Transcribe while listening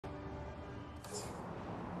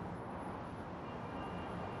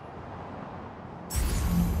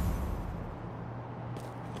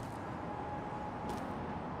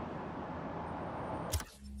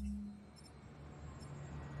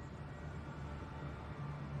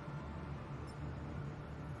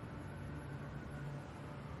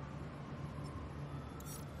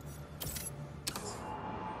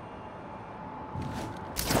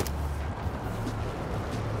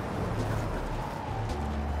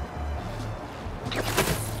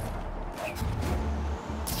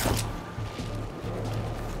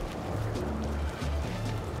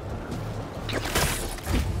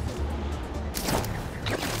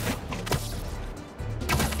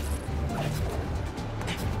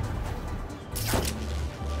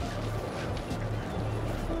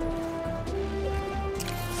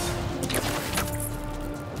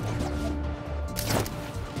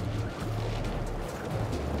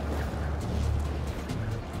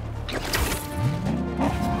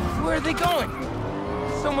Where are they going?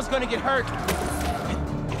 Someone's gonna get hurt.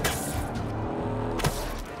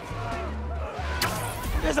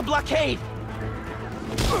 There's a blockade!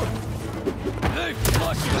 Hey,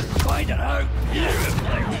 find it out!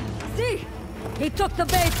 See? He took the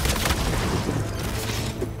bait!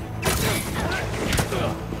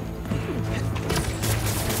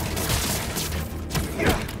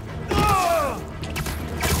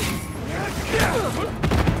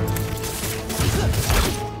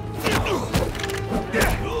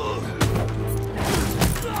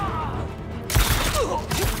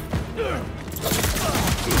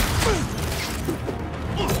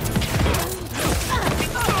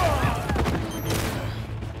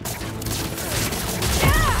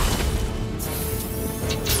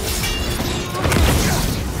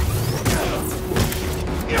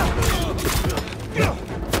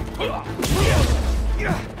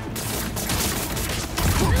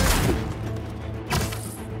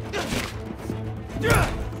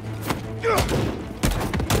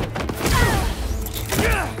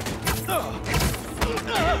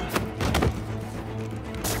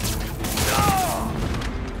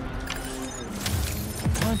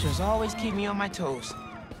 Hunters always keep me on my toes.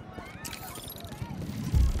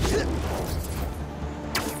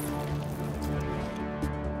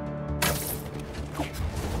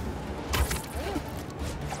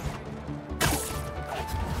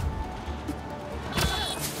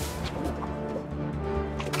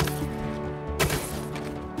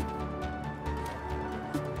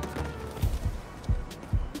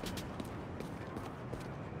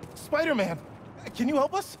 Spider-Man, can you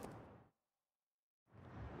help us?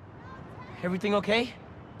 Everything okay?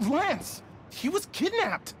 Lance! He was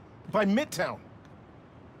kidnapped by Midtown.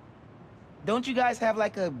 Don't you guys have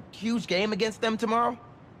like a huge game against them tomorrow?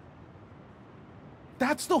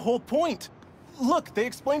 That's the whole point. Look, they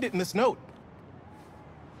explained it in this note.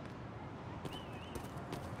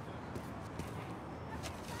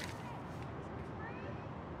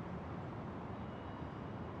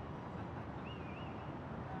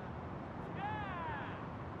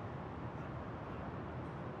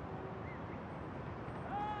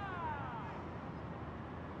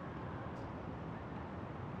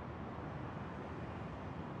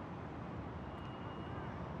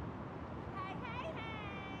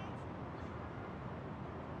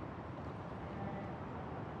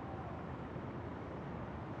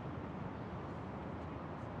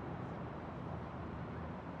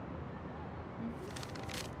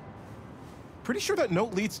 Pretty sure that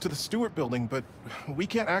note leads to the Stewart building, but we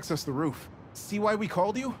can't access the roof. See why we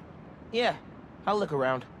called you? Yeah, I'll look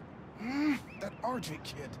around. That RJ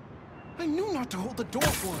kid. I knew not to hold the door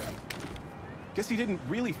for him. Guess he didn't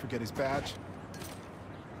really forget his badge.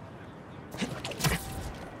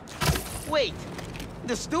 Wait,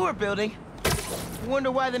 the Stewart building?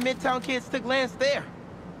 Wonder why the Midtown kids took Lance there.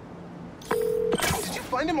 Did you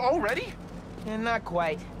find him already? Not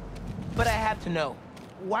quite, but I have to know.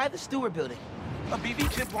 Why the Stewart building? A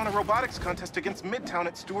BB kid won a robotics contest against Midtown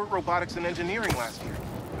at Stewart Robotics and Engineering last year.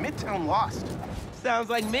 Midtown lost. Sounds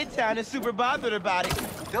like Midtown is super bothered about it.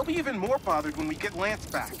 They'll be even more bothered when we get Lance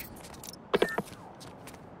back.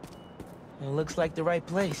 It looks like the right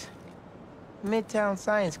place. Midtown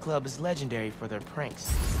Science Club is legendary for their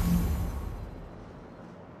pranks.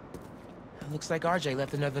 It looks like RJ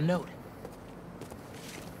left another note.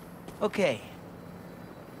 Okay.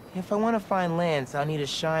 If I want to find Lance, I'll need to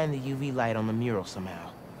shine the UV light on the mural somehow.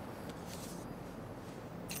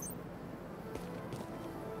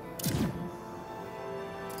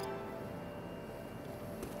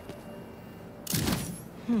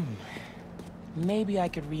 Maybe I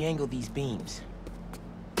could re-angle these beams.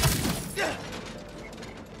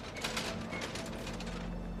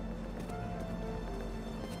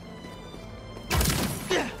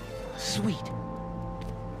 Sweet.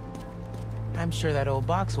 I'm sure that old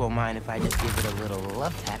box won't mind if I just give it a little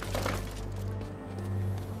love tap.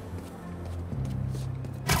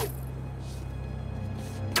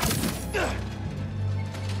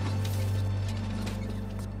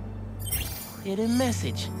 Hidden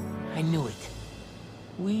message. I knew it.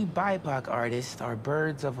 We BIPOC artists are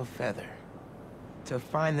birds of a feather. To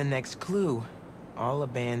find the next clue, all a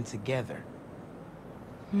band together.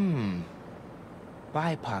 BIPOC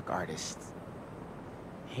artists.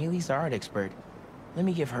 Haley's the art expert. Let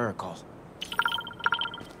me give her a call.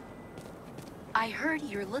 I heard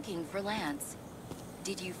you're looking for Lance.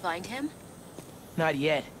 Did you find him? Not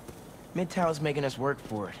yet. Midtown's making us work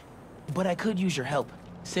for it. But I could use your help.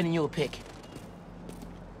 Sending you a pic.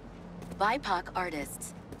 BIPOC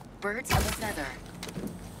artists. Birds of a feather.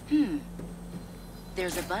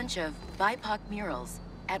 There's a bunch of BIPOC murals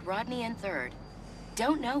at Rodney and 3rd.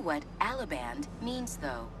 Don't know what Alaband means,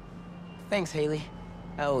 though. Thanks, Haley.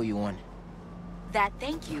 I owe you one. That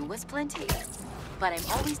thank you was plenty. But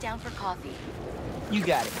I'm always down for coffee. You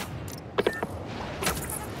got it.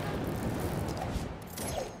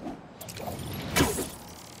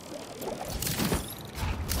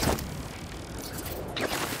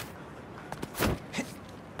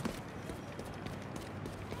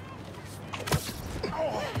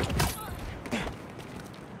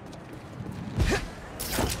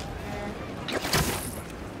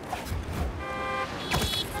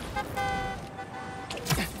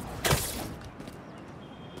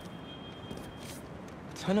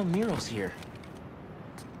 Ton of murals here.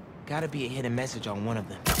 Gotta be a hidden message on one of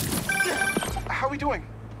them. How we doing?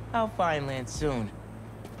 I'll find Lance soon.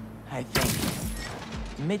 I think.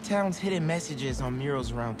 Midtown's hidden messages on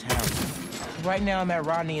murals around town. Right now I'm at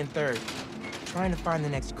Rodney and 3rd, trying to find the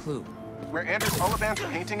next clue. Where Anders Olaband's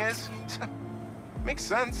painting is? Makes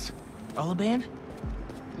sense. Olaband?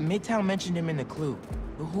 Midtown mentioned him in the clue.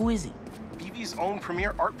 But who is he? BB's own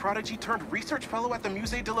premier art prodigy turned research fellow at the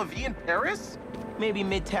Musée de la Vie in Paris? Maybe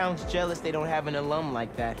Midtown's jealous they don't have an alum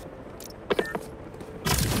like that.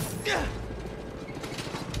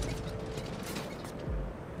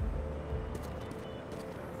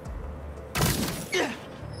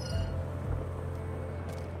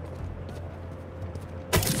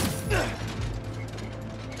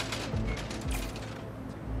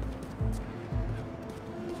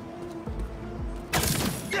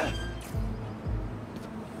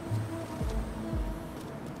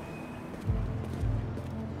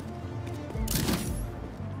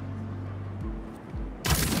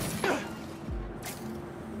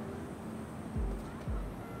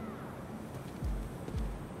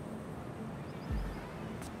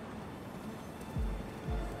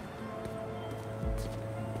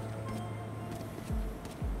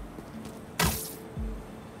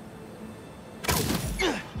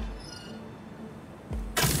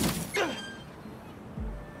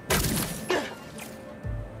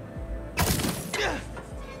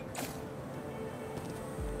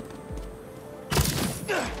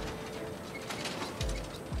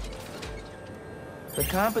 The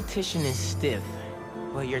competition is stiff,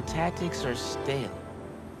 but your tactics are stale.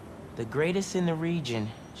 The greatest in the region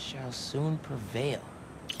shall soon prevail.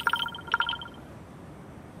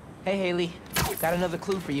 Hey, Haley. Got another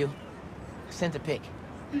clue for you. Sent a pic.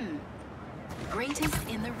 Greatest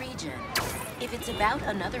in the region. If it's about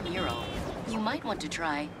another mural, you might want to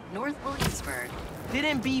try North Williamsburg.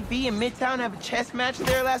 Didn't BV and Midtown have a chess match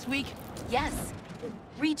there last week? Yes,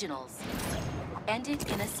 regionals. Ended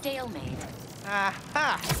in a stalemate.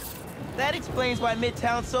 Aha! That explains why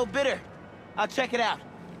Midtown's so bitter. I'll check it out.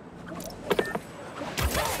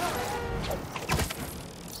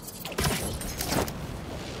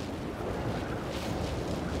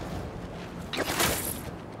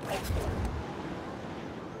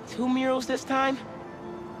 Two murals this time?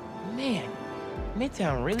 Man,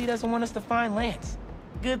 Midtown really doesn't want us to find Lance.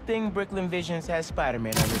 Good thing Brooklyn Visions has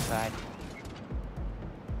Spider-Man on their side.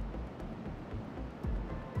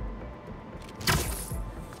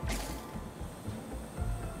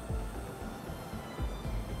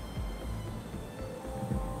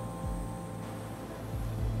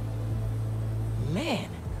 Man,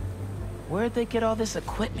 where'd they get all this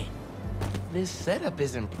equipment? This setup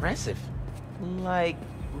is impressive. Like,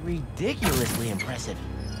 ridiculously impressive.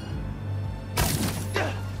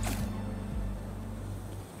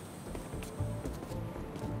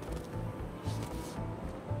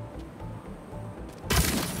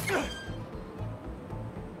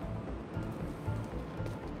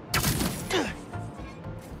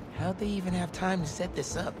 How'd they even have time to set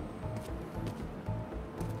this up?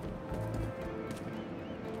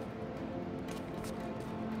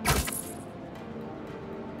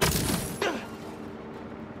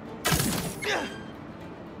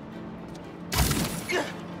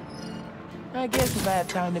 I guess if I have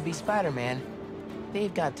time to be Spider-Man,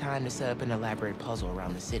 they've got time to set up an elaborate puzzle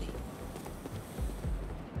around the city.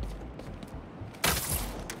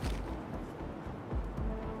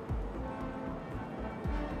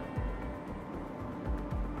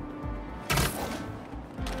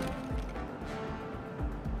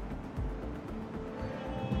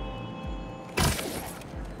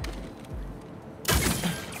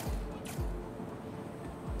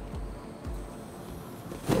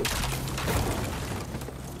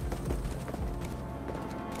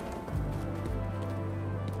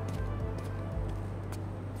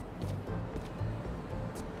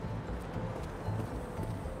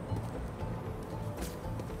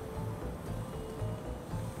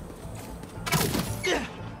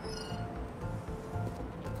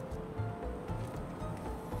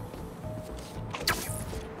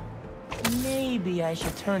 Maybe I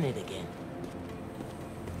should turn it again.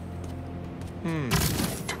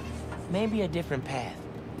 Maybe a different path.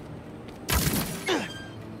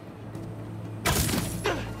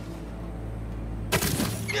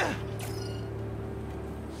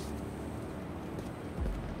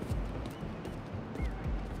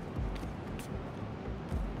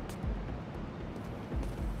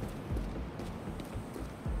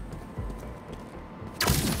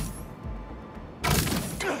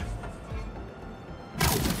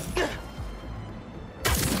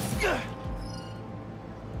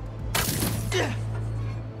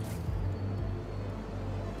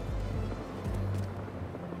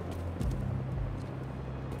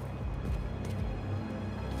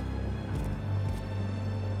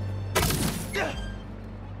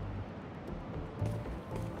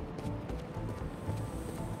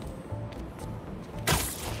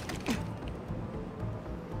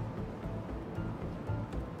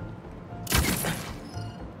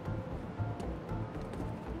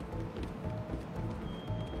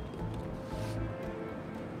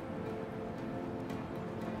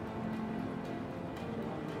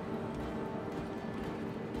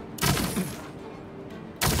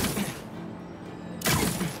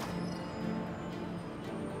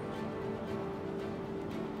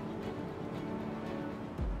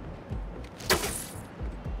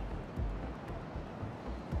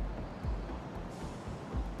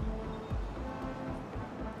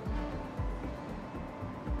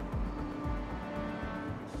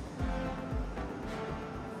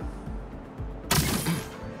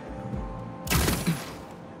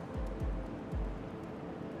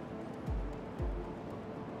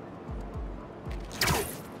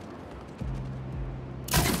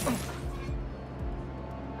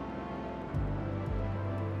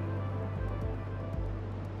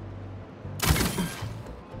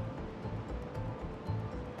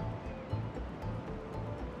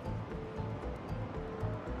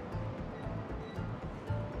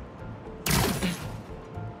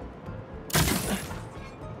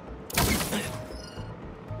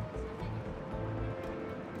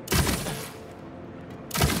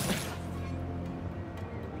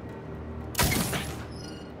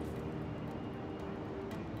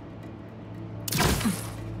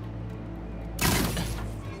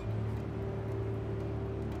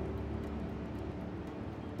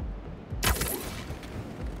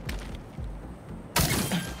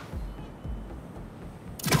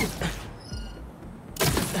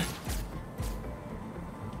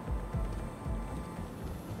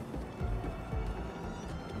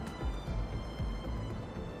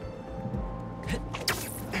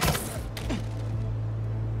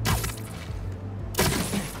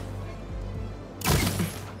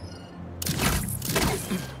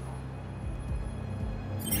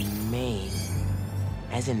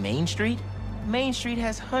 As in Main Street? Main Street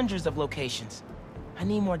has hundreds of locations. I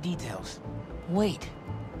need more details. Wait,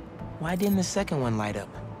 why didn't the second one light up?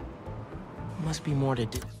 Must be more to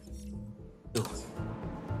do.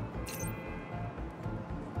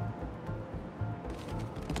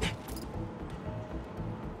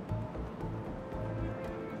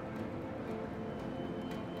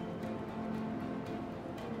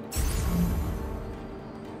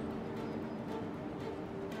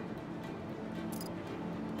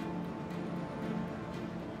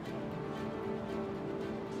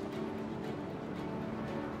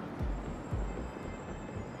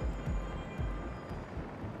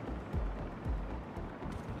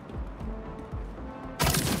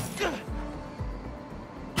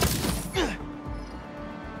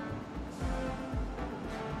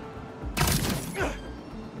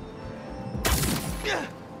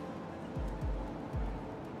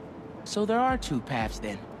 So there are two paths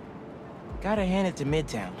then. Gotta hand it to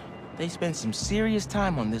Midtown. They spent some serious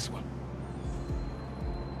time on this one.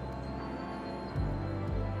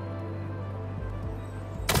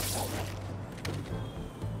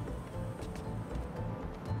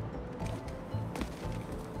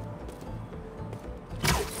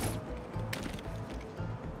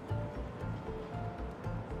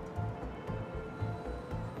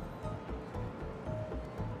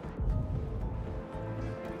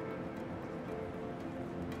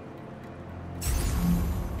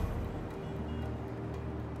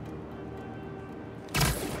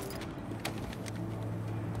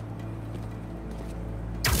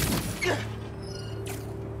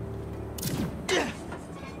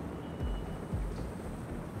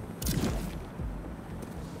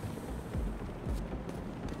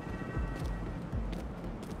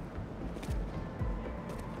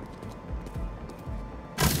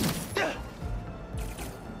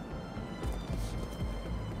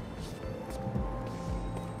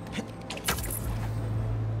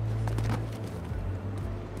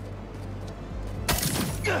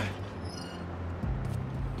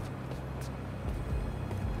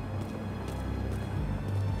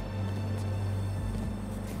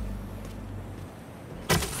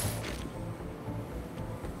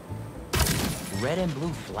 red and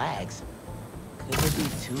blue flags. Could there be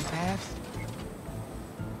two paths?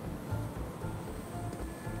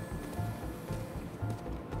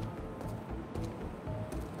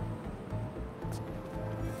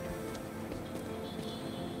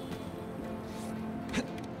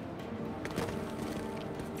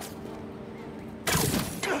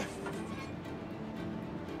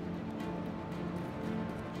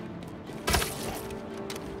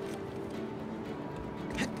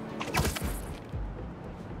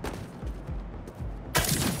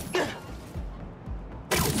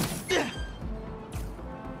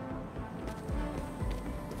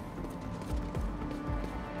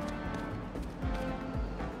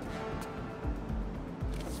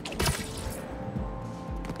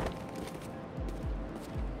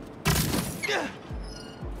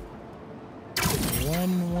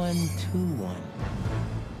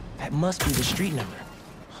 That must be the street number.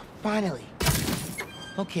 Finally.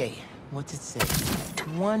 Okay, what's it say?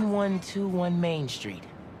 1121 Main Street.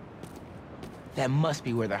 That must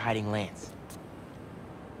be where they're hiding Lance.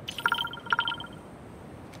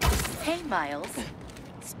 Hey, Miles.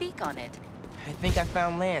 Speak on it. I think I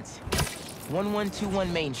found Lance.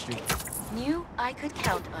 1121 Main Street. Knew I could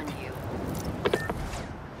count on you.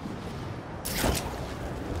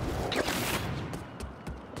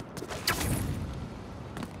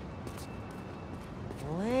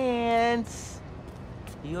 Lance!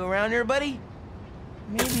 You around here, buddy?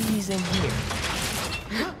 Maybe he's in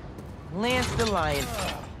here. Lance the Lion.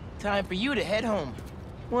 Time for you to head home.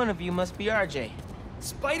 One of you must be RJ.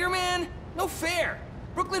 Spider-Man? No fair!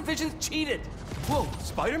 Brooklyn Vision's cheated! Whoa,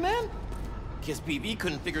 Spider-Man? Guess BB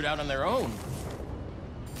couldn't figure it out on their own.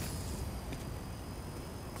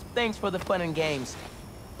 Thanks for the fun and games,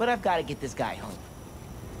 but I've got to get this guy home.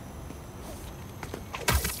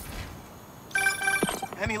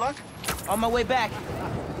 Any luck? On my way back,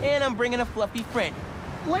 and I'm bringing a fluffy friend.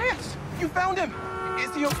 Lance! You found him!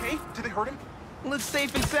 Is he okay? Did they hurt him? Looks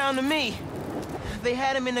safe and sound to me. They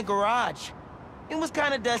had him in the garage. It was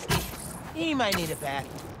kind of dusty. He might need a bath.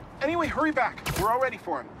 Anyway, hurry back. We're all ready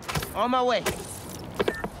for him. On my way.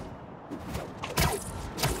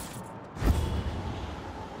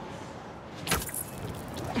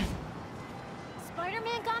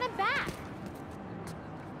 Spider-Man got him back.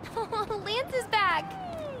 Oh, Lance is back.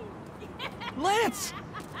 Lance!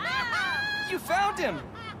 You found him!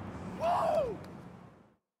 Whoa!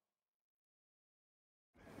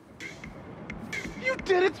 You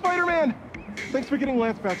did it, Spider-Man! Thanks for getting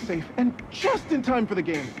Lance back safe, and just in time for the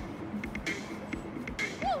game.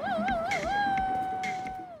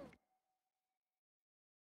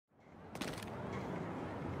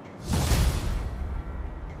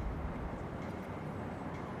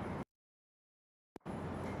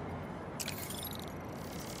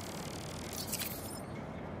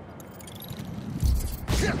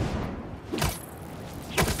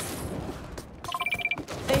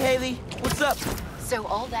 Hey, Haley, what's up? So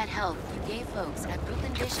all that help you gave folks at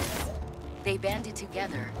Brooklyn Vision, they banded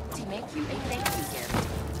together to make you a thank you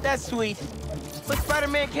gift. That's sweet. But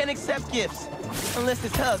Spider-Man can't accept gifts, unless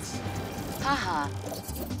it's hugs. Haha.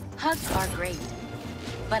 Hugs are great.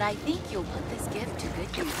 But I think you'll put this gift to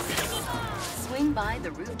good use. Swing by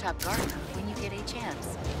the rooftop garden when you get a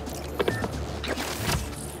chance.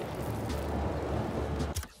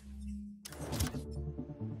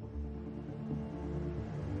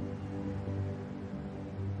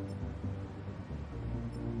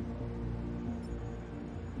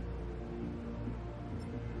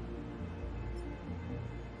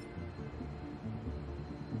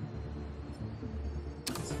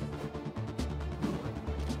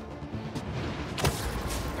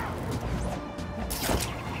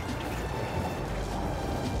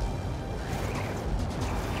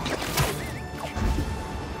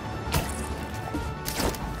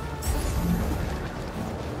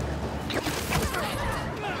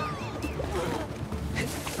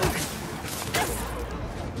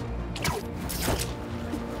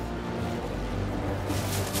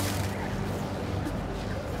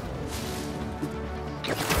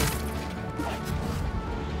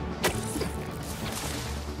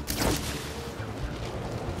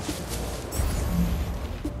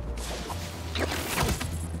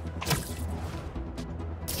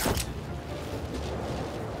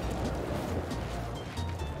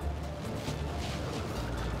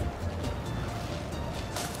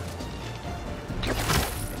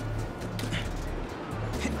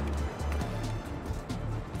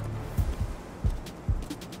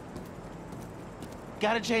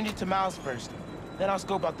 Gotta change it to Miles first. Then I'll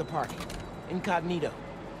scope out the park. Incognito.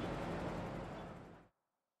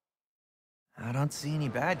 I don't see any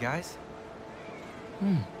bad guys.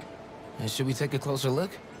 Should we take a closer look?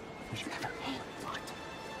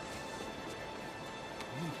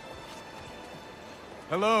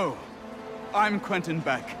 Hello, I'm Quentin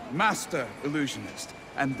Beck, Master Illusionist.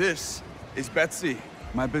 And this is Betsy,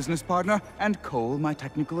 my business partner, and Cole, my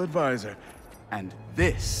technical advisor. And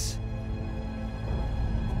this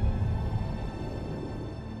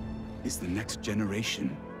is the next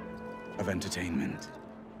generation of entertainment.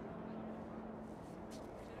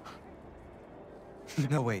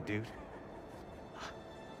 No way, dude.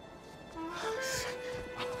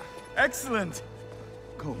 Excellent!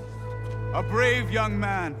 Cole, a brave young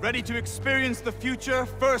man, ready to experience the future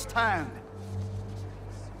firsthand.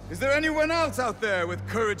 Is there anyone else out there with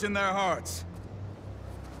courage in their hearts?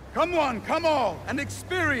 Come one, come all, and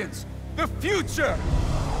experience the future!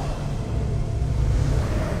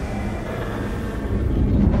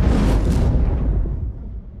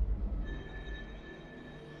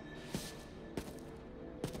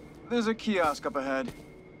 There's a kiosk up ahead.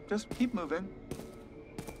 Just keep moving.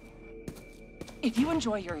 If you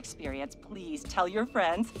enjoy your experience, please tell your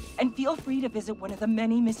friends, and feel free to visit one of the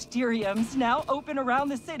many Mysteriums now open around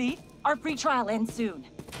the city. Our free trial ends soon.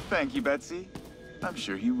 Thank you, Betsy. I'm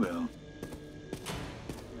sure he will.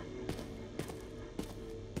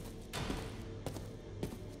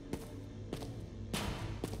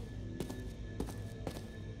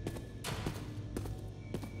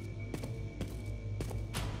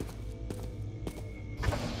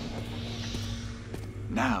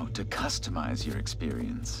 Now to customize your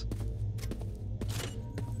experience.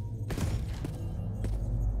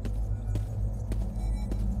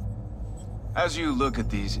 As you look at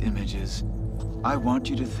these images, I want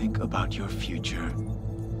you to think about your future,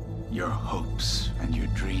 your hopes and your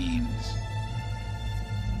dreams.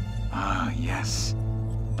 Ah, yes.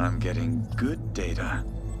 I'm getting good data.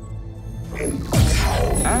 And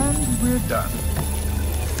we're done.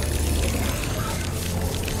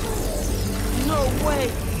 No way!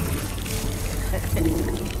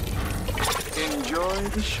 Enjoy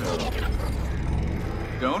the show.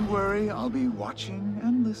 Don't worry, I'll be watching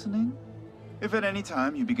and listening. If at any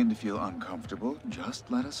time you begin to feel uncomfortable, just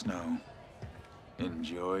let us know.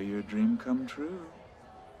 Enjoy your dream come true.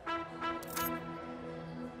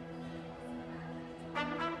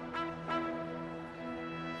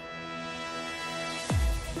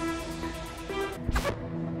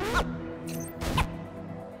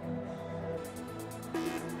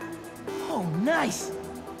 Oh, nice!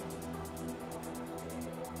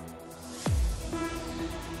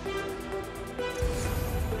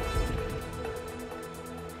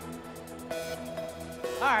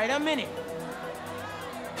 All right, I'm in it.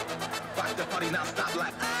 Watch the party now, stop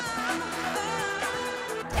like.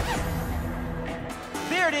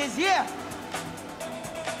 There it is, yeah!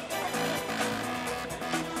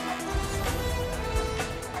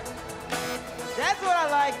 That's what I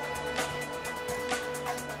like.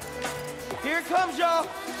 Here it comes, y'all.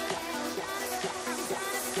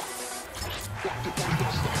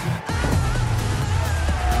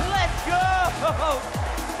 Let's go!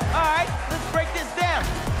 All right, let's break this down.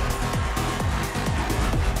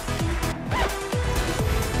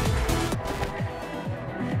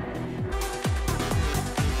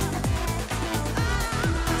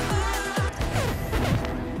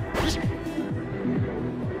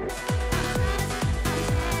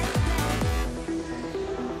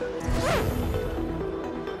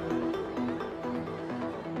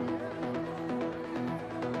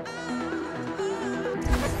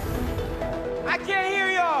 I can't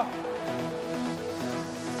hear y'all!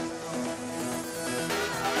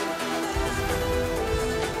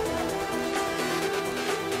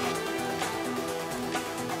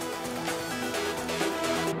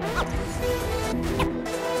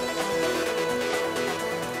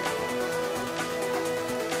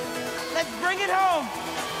 Let's bring it home!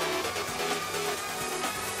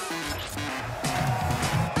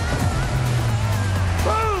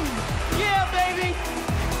 Boom! Yeah, baby!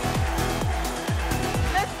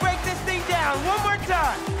 Let's break this thing down one more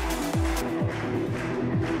time!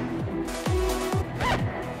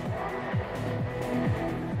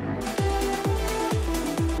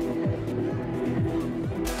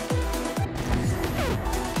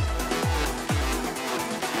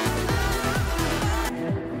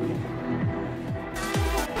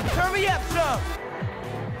 Turn me up some!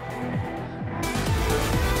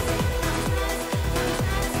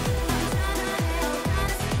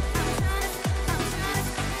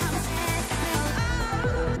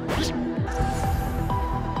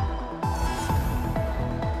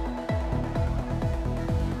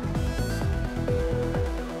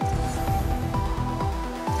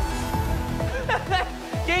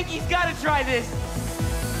 Yankees gotta try this!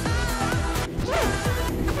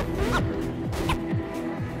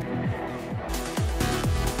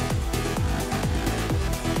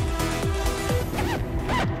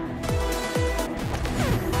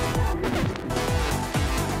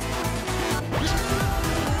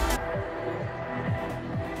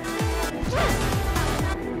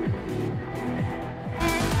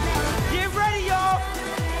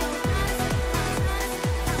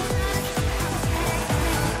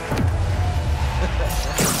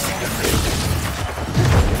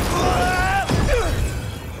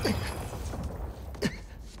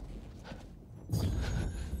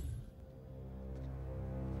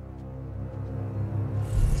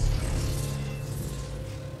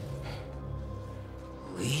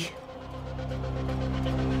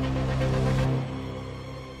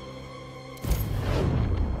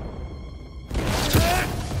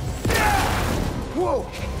 Whoa!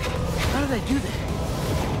 How did I do that?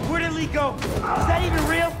 Where did Lee go? Is that even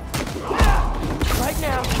real? Right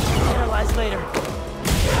now, analyze later.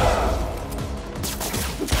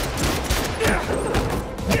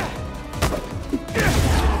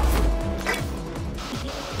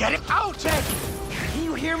 Get it out! Jack, can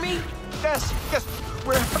you hear me? Yes,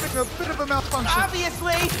 we're having a bit of a malfunction.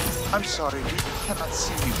 Obviously! I'm sorry, we cannot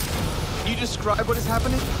see you. Can you describe what is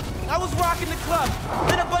happening? I was rocking the club,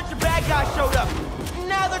 then a bunch of bad guys showed up.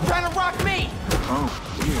 Now they're trying to rock me! Oh,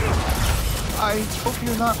 dear. I hope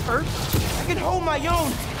you're not hurt. I can hold my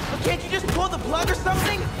own, but can't you just pull the plug or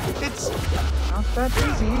something? It's not that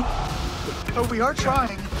easy. But we are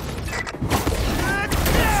trying.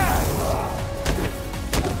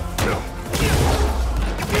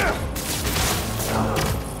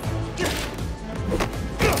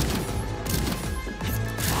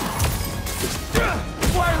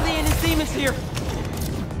 Why are Lee and his demons here?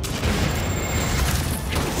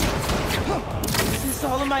 Is this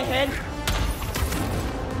all in my head?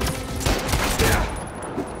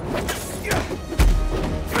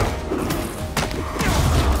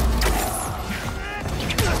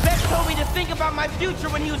 Beth told me to think about my future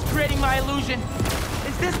when he was creating my illusion.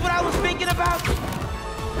 Is this what I was thinking about?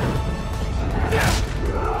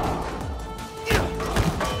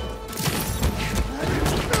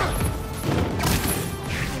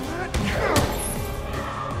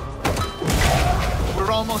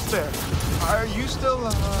 We're almost there. Are you still,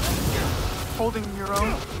 holding your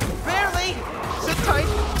own? Barely! Sit tight.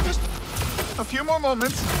 Just a few more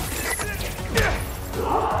moments.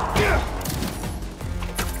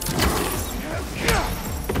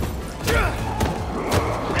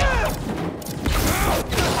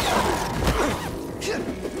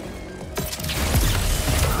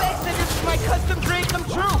 Beck said this is my custom dream come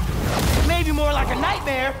true. Maybe more like a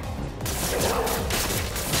nightmare.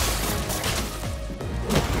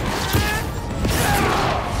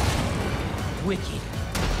 Wicked.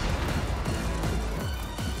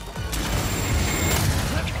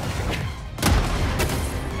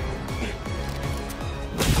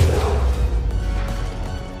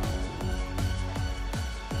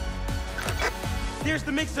 There's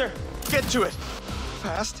the mixer. Get to it.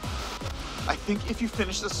 Fast. I think if you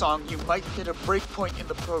finish the song, you might hit a break point in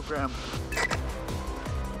the program.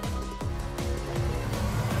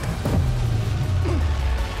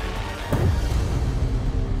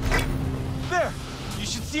 There! You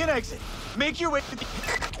should see an exit. Make your way to the...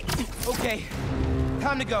 Okay,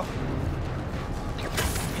 time to go.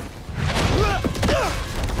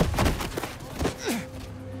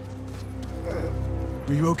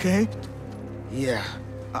 Are you okay? Yeah.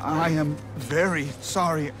 I am very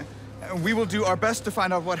sorry. We will do our best to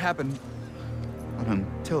find out what happened. But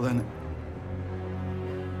until then...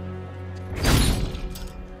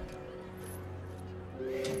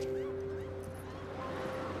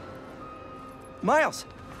 Miles!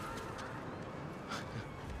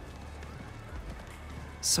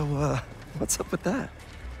 So, what's up with that?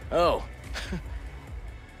 Oh.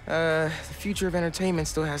 The future of entertainment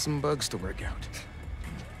still has some bugs to work out.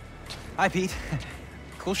 Hi, Pete.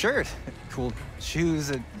 Cool shirt. Cool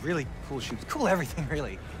shoes. Really cool shoes. Cool everything,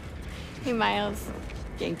 really. Hey, Miles.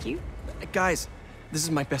 Thank you. Guys, this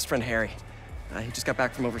is my best friend Harry. He just got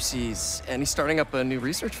back from overseas, and he's starting up a new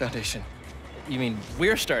research foundation. You mean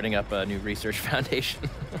we're starting up a new research foundation?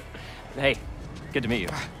 Hey, good to meet you.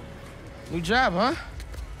 New job, huh?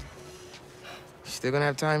 Still gonna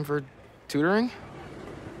have time for tutoring?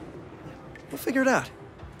 We'll figure it out.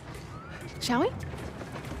 Shall we?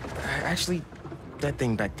 Actually, that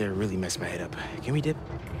thing back there really messed my head up. Can we dip?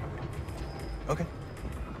 Okay.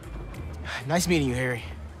 Nice meeting you, Harry.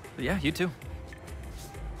 Yeah, you too.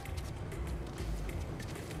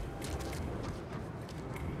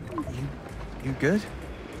 You good?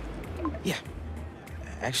 Yeah.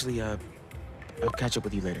 Actually, I'll catch up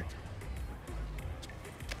with you later.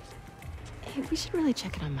 Hey, we should really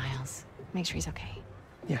check in on Miles. Make sure he's okay.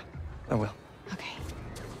 Yeah, I will. Okay.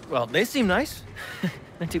 Well, they seem nice.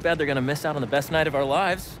 Not too bad they're gonna miss out on the best night of our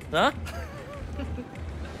lives, huh?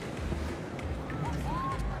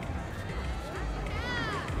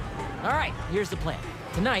 All right, here's the plan.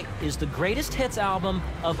 Tonight is the greatest hits album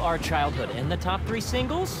of our childhood, and the top 3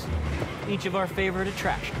 singles, each of our favorite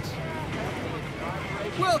attractions.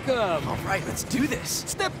 Welcome! All right, let's do this.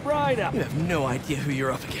 Step right up. You have no idea who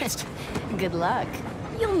you're up against. Good luck.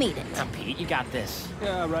 You'll need it. Now, Pete, you got this.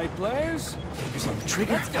 Yeah, right, players? Fingers on the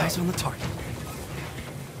trigger, eyes on the target.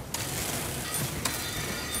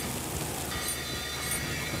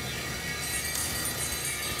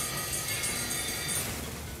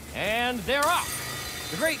 And they're off.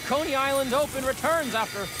 The great Coney Island Open returns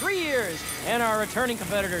after 3 years, and our returning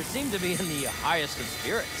competitors seem to be in the highest of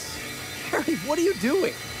spirits. Harry, what are you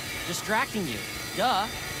doing? Distracting you. Duh.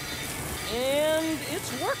 And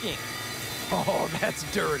it's working. Oh, that's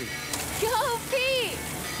dirty. Go, Pete!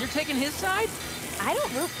 You're taking his side? I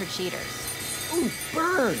don't root for cheaters. Ooh,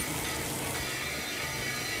 burn!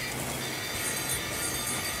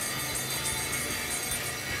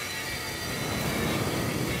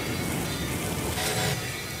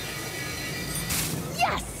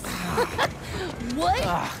 Yes! What?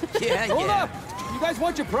 Yeah, Hold yeah. up! You guys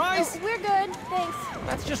want your prize? We're good, thanks.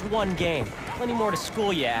 That's just one game. Plenty more to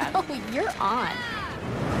school you at. Oh, you're on.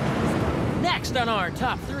 Next on our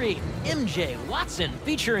top 3, MJ Watson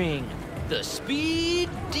featuring the Speed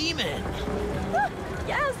Demon.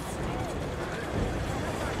 Yes!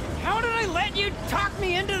 How did I let you talk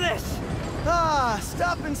me into this? Ah,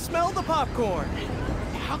 stop and smell the popcorn.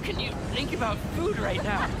 How can you think about food right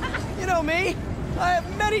now? You know me. I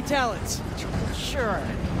have many talents. Sure.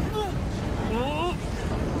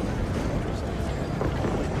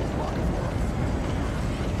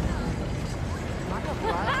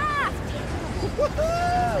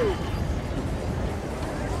 Woohoo!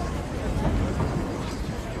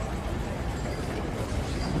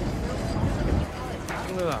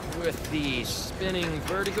 With the spinning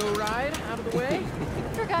vertigo ride out of the way.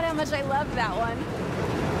 Forgot how much I loved that one.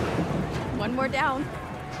 One more down.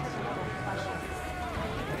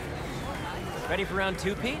 Ready for round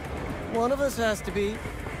 2, Pete? One of us has to be.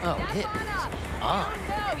 Oh, it is on.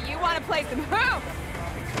 No, you want to play some hoops?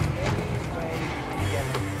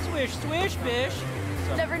 Swish, swish, bish.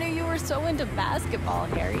 Never knew you were so into basketball,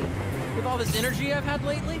 Harry. With all this energy I've had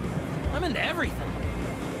lately, I'm into everything.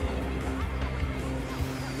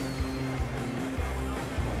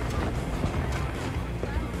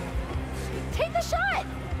 Take the shot!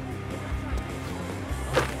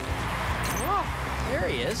 Oh, there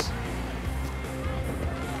he is.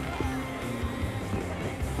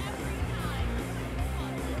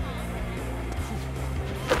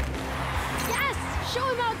 Yes! Show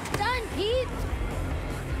him how it's done, Pete!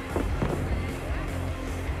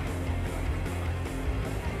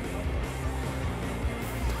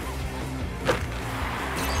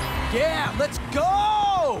 Yeah, let's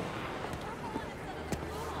go!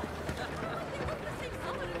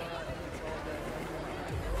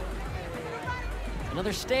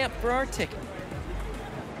 Another stamp for our ticket.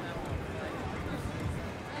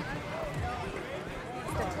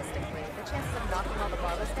 Statistically, the chances of knocking all the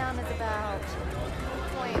marbles down is about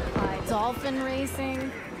 0.5. Dolphin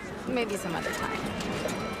racing? Maybe some other time.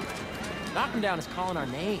 Knock him down is calling our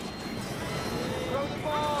name. Throw the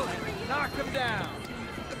ball and knock him down.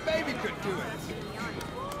 The baby could do it.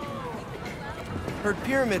 Heard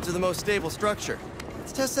pyramids are the most stable structure.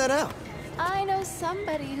 Let's test that out. I know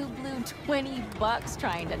somebody who blew $20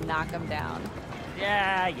 trying to knock him down.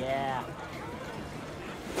 Yeah, yeah.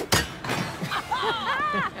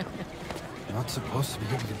 Not supposed to be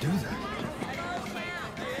able to do that.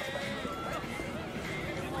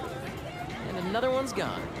 And another one's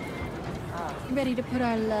gone. Ready to put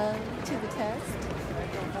our love to the test?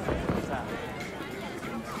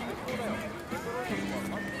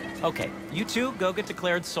 Okay, you two go get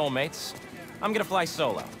declared soulmates. I'm gonna fly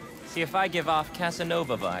solo. See if I give off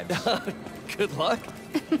Casanova vibes. Good luck.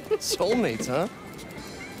 Soulmates, huh?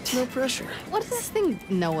 No pressure. What does this thing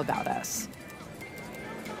know about us?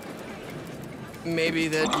 Maybe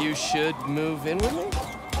that you should move in with me?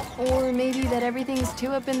 Or maybe that everything's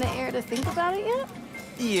too up in the air to think about it yet?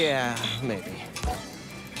 Yeah, maybe.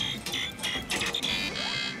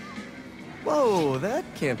 Whoa, that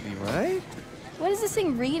can't be right. What is this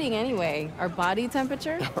thing reading anyway? Our body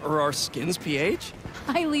temperature? Or our skin's pH?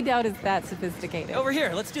 Highly doubt it's that sophisticated. Over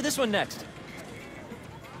here, let's do this one next.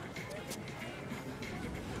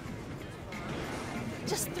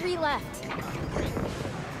 Just 3 left.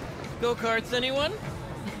 Go-karts, anyone?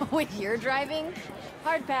 With your driving?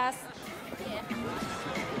 Hard pass.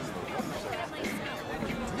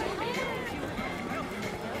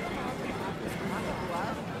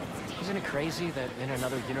 Isn't it crazy that in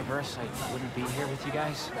another universe I wouldn't be here with you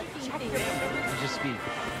guys? I'd just be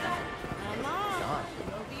gone.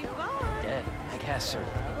 Dead, I guess, or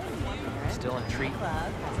still in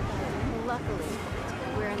treatment. Luckily,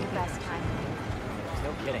 we're in the best time.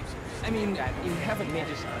 No kidding. I mean, you haven't made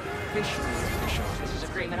this officially official. This is a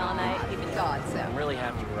great All night, even God, so. I'm really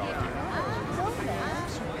happy we're all here.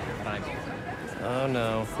 But I'm Oh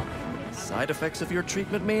no. Side effects of your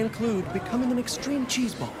treatment may include becoming an extreme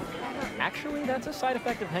cheeseball. actually, that's a side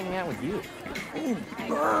effect of hanging out with you. Ooh,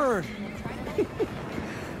 burn!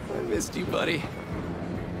 I missed you, buddy.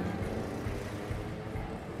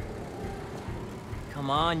 Come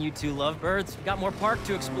on, you two lovebirds. We've got more park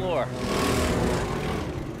to explore.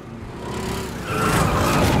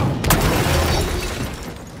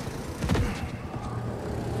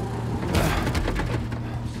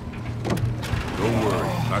 Don't worry,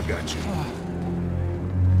 I got you.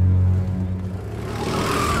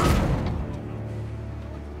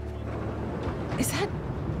 Is that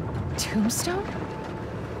Tombstone?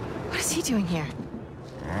 What is he doing here?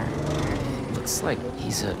 Looks like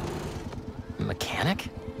he's a mechanic?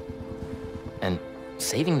 And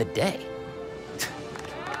saving the day.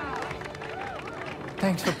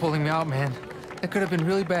 Thanks for pulling me out, man. That could have been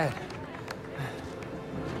really bad.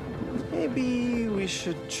 Maybe we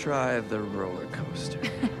should try the roller coaster.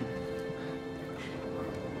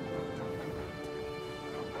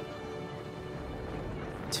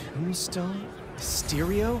 Tombstone?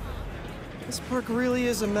 Mysterio? This park really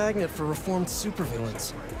is a magnet for reformed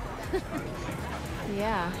supervillains.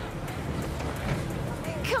 Yeah.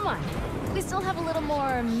 Come on. We still have a little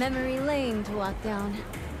more memory lane to walk down. Did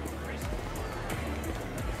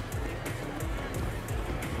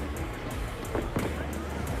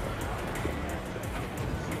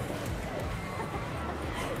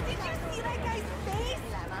you see that guy's face?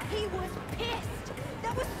 He was pissed.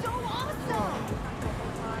 That was so awesome.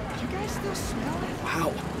 You guys still smell it?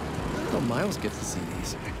 Wow. Oh, Miles gets to see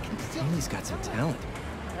these. He's got some talent.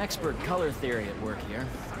 Expert color theory at work here.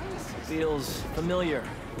 Feels familiar,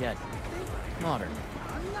 yet modern.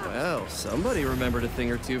 Well, somebody remembered a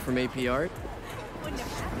thing or two from AP Art.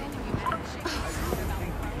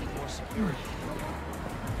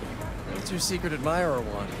 What's your secret admirer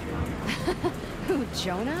want? Who,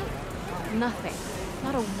 Jonah? Nothing.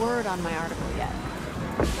 Not a word on my article yet.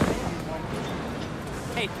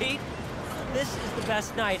 Hey, Pete. This is the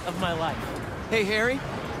best night of my life. Hey, Harry.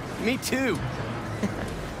 Me too.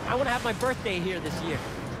 I want to have my birthday here this year.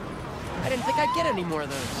 I didn't think I'd get any more of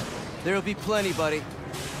those. There'll be plenty, buddy.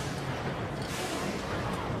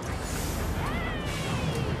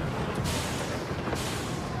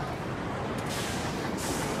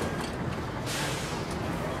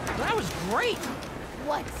 That was great!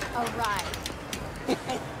 What a ride.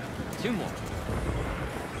 2 more.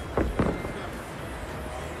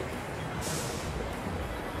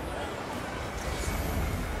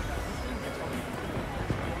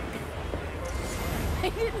 I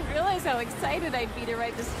didn't realize how excited I'd be to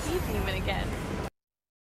ride the speed demon again.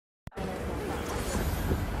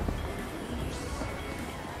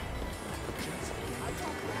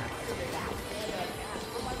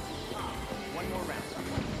 One more round.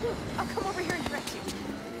 I'll come over here and direct you.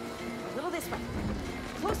 A little this way.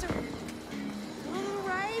 Closer. A little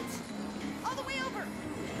right. All the way over.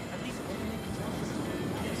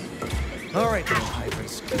 All right, little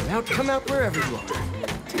hydras. Come out wherever you are.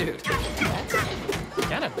 Dude, that's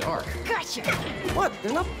kind of dark. Gotcha! What?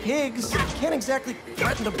 They're not pigs. You can't exactly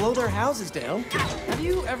threaten to blow their houses down. Have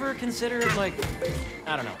you ever considered, like,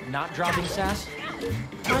 I don't know, not dropping sass?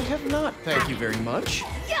 I have not, thank you very much.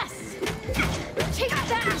 Yes! Take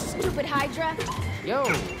that, stupid Hydra! Yo,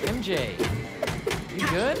 MJ. You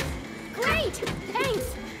good? Great!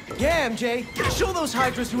 Thanks! Yeah, MJ. Show those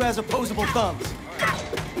hydras who has opposable thumbs.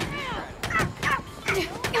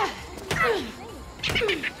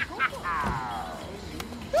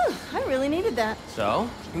 I really needed that. So,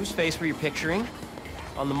 whose face were you picturing?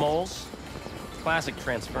 On the moles? Classic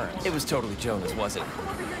transference. It was totally Jonah's, wasn't it?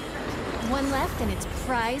 One left and it's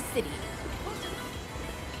Prize City.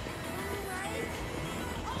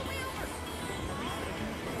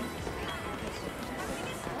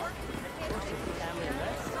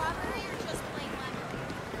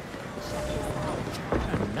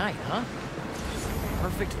 What a night, huh?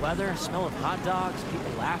 Perfect weather, smell of hot dogs,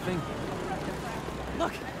 people laughing.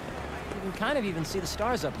 Look, you can kind of even see the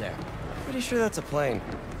stars up there. Pretty sure that's a plane.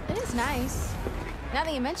 It is nice. Now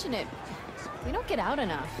that you mention it, we don't get out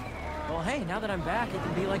enough. Well, hey, now that I'm back, it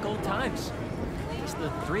can be like old times. Just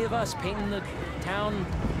the 3 of us painting the town...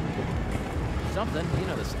 something, you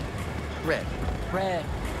know this. Red. Red.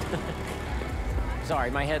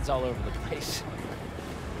 Sorry, my head's all over the place.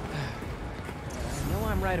 I know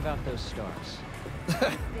I'm right about those stars.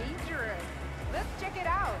 Dangerous. Let's check it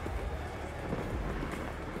out.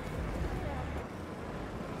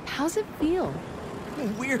 How's it feel?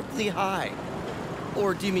 Weirdly high.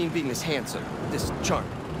 Or do you mean being this handsome, this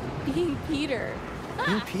charming? Being Peter.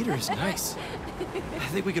 Being Peter is nice. I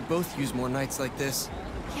think we could both use more nights like this.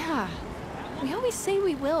 Yeah. We always say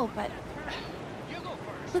we will, but...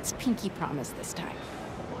 let's pinky promise this time.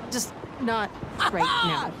 Just not right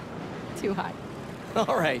now. Too high.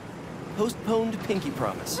 All right. Postponed pinky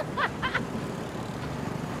promise.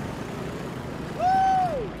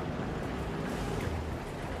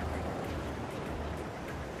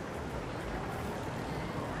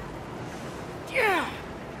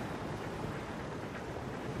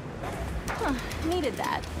 needed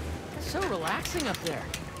that. It's so relaxing up there.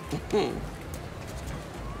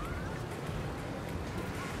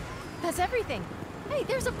 That's everything. Hey,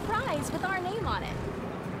 there's a prize with our name on it.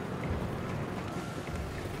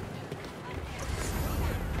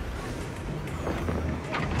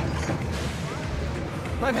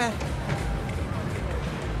 My bad.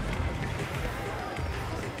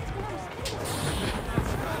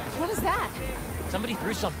 What is that? Somebody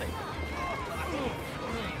threw something.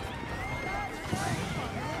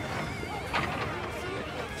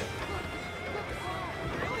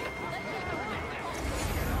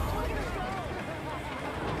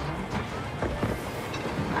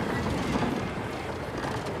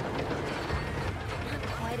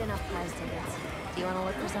 Quite enough prize tickets. Do you want to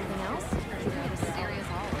look for something else? This area's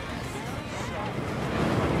all of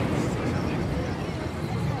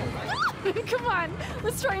us. Come on,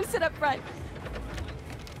 let's try and sit up front.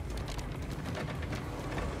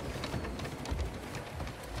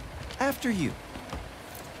 After you.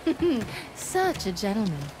 Such a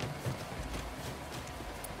gentleman.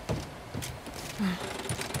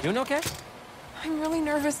 Doing okay? I'm really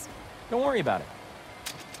nervous. Don't worry about it.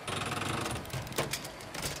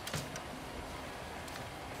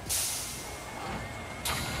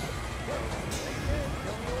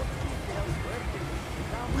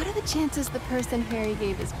 What are the chances the person Harry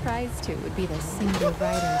gave his prize to would be the single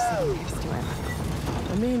rider sitting next to him?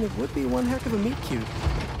 I mean, it would be one heck of a meet cute.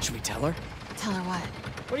 Should we tell her? Tell her what?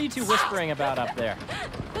 What are you two whispering about up there?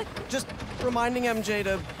 Just reminding MJ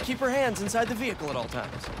to keep her hands inside the vehicle at all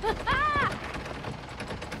times.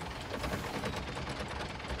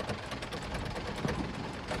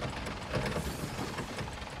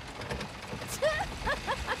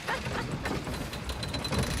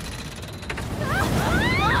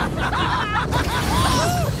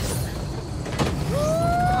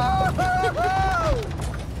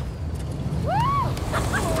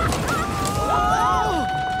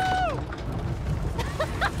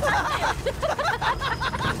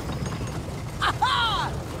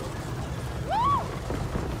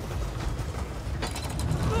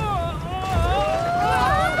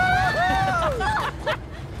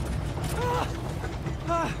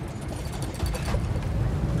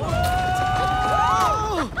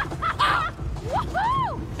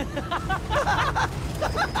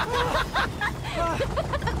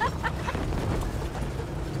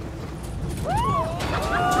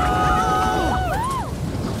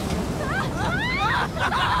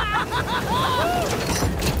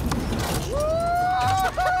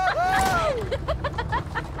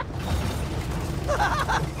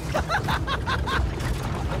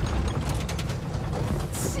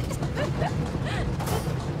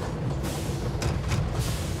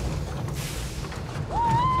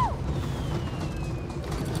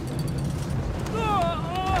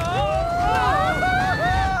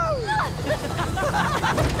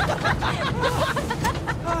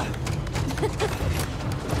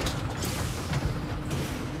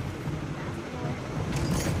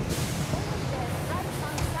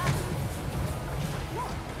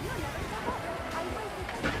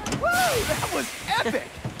 That was epic!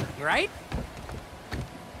 Right?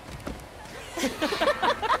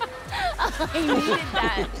 I needed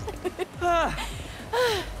that.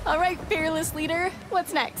 All right, fearless leader,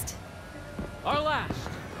 what's next? Our last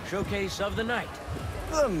showcase of the night.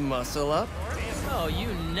 The muscle up. Oh,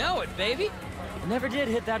 you know it, baby. Never did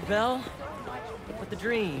hit that bell, but the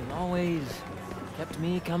dream always kept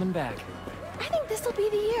me coming back. I think this'll be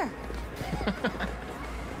the year.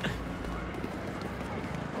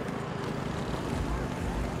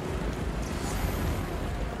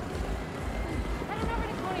 Heading over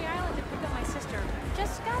to Coney Island to pick up my sister.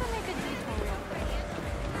 Just gotta make a detour real quick.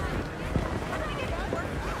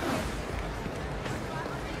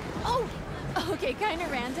 Oh, okay, kind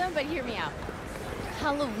of random, but hear me out.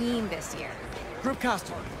 Halloween this year. Group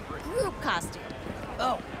costume. Group costume.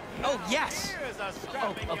 Oh, yes.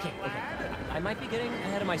 Oh, okay. I might be getting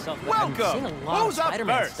ahead of myself, but Welcome. I'm seeing a lot Who's of up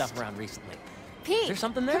Spider-Man first? stuff around recently. Pete, Is there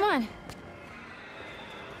something there? Come on.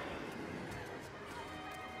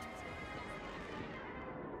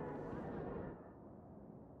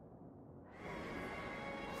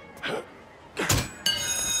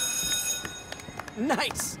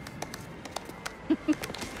 Nice!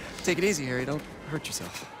 Take it easy, Harry. Don't hurt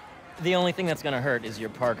yourself. The only thing that's gonna hurt is your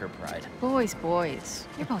Parker pride. Boys, boys.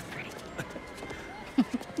 You're both pretty.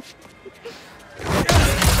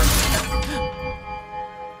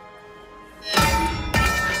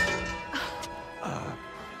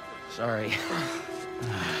 Sorry.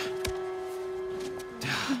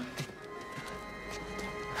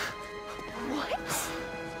 What?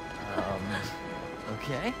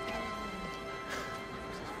 Okay.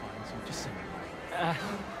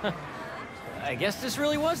 I guess this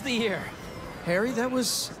really was the year. Harry, that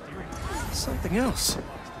was something else.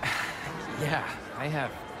 Yeah, I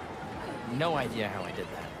have no idea how I did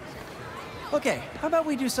that. Okay, how about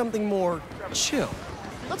we do something more chill?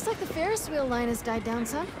 Looks like the Ferris wheel line has died down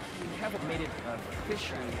some. We haven't made it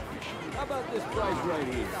officially. How about this price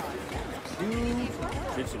right here? Shoes,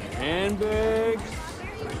 kitchen handbags.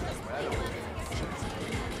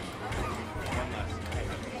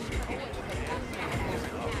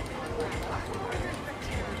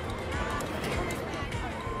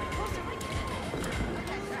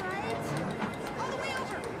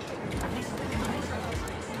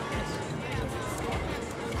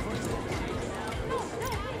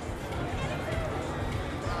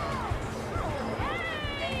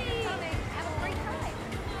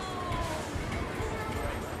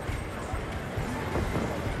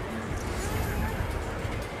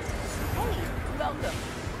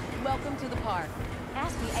 Welcome to the park.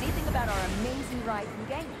 Ask me anything about our amazing rides and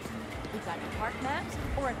games. We've got park maps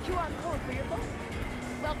or a QR code for your phone.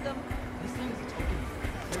 Welcome. This thing is a token.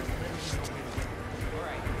 There's literally no way